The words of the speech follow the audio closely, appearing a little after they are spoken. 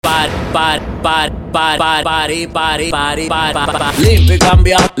Limpio y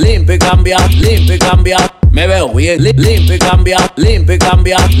cambia, limpio y cambia, limpio y cambia. Me veo bien, limpio y cambia, limpio y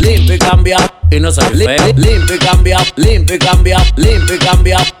cambia, limpio y cambia. Y no soy feo. Limpio y cambia, limpio y cambia, limpio y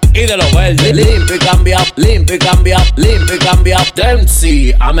cambia. Y de lo verde, limpio y cambia, limpio y cambia, limpio y cambia.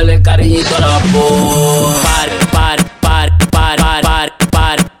 Dency, ámele cariñito a la voz.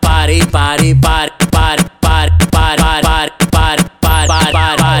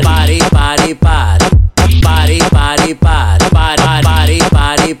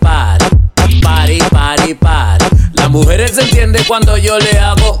 Las mujeres se entiende cuando yo le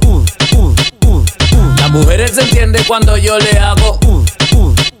hago Las mujeres se entiende cuando yo le hago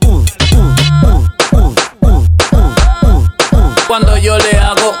cuando yo le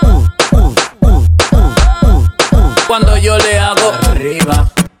hago cuando yo le hago arriba,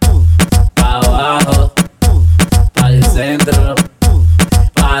 pa' abajo, pa' el centro,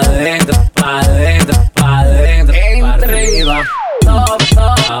 pa' adentro, pa' adentro, pa' adentro, pa' arriba, top,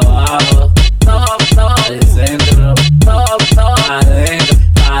 top, pa' abajo, top, top, pa' el centro, top, top, pa' adentro,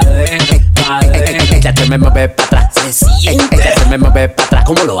 pa' adentro, pa' adentro. Ella te me mueve pa' atrás, ella te me mueve pa' atrás,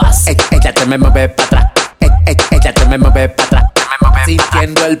 ¿cómo lo hace? Ella te me mueve pa' atrás, ella te me mueve pa' atrás.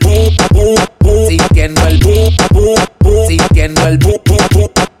 Sintiendo el boom, boom, boom, sintiendo el boom, boom, boom, sintiendo el boom, boom, boom,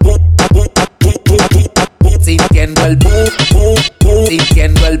 boom, boom, boom, sintiendo el boom, boom, boom,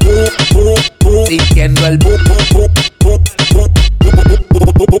 sintiendo el boom, boom, boom, sintiendo el boom, boom, boom, boom.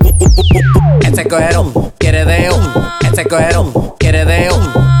 Este cuero quiere deo, este cuero quiere deo,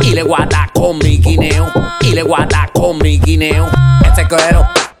 y le guata con mi guineo, y le guata con mi guineo. Este cuero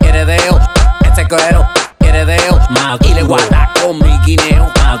quiere deo, este cuero quiere deo, y le guata con mi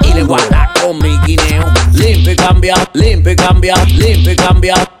guineo, y le guata con mi guineo. Limpio y cambia, limpio y cambia, limpio y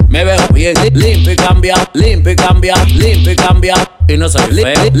cambia. Me veo bien, limpio y cambia, limpio y cambia, limpio y cambia. Y no soy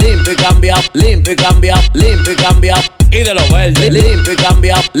feo. Limpio y cambia, limpio y cambia, limpio y cambia. Y de lo verde, limpio y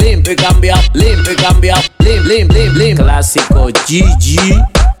cambia, limpio y cambia, limpio y cambia. Lim. Clásico yiyi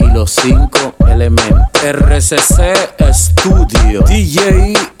y los 5 elementos. RCC Studio,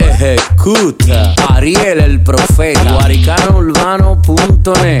 DJ ejecuta, Ariel el profeta,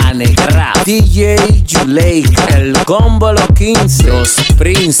 guaricanoulvano.net, Anegra, DJ Yuleika, el combo los 15, los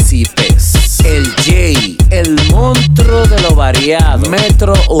príncipes, el J, el monstruo de lo variado,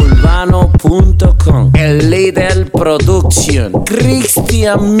 metrourbano.com, el líder production,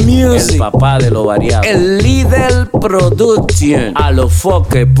 Christian Music, el papá de lo variado, el líder production,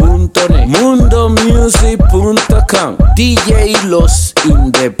 alofoque.net, mundomusic.com, DJ Los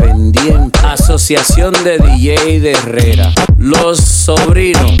Independientes, Asociación de DJ de Herrera, Los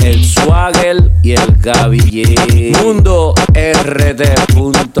Sobrinos, el Swagger y el Gavillé,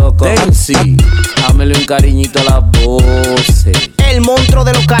 MundoRD.com, Dency, dámele un cariñito a las voces. El monstruo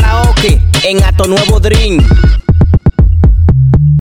de los karaoke en Ato Nuevo Dream,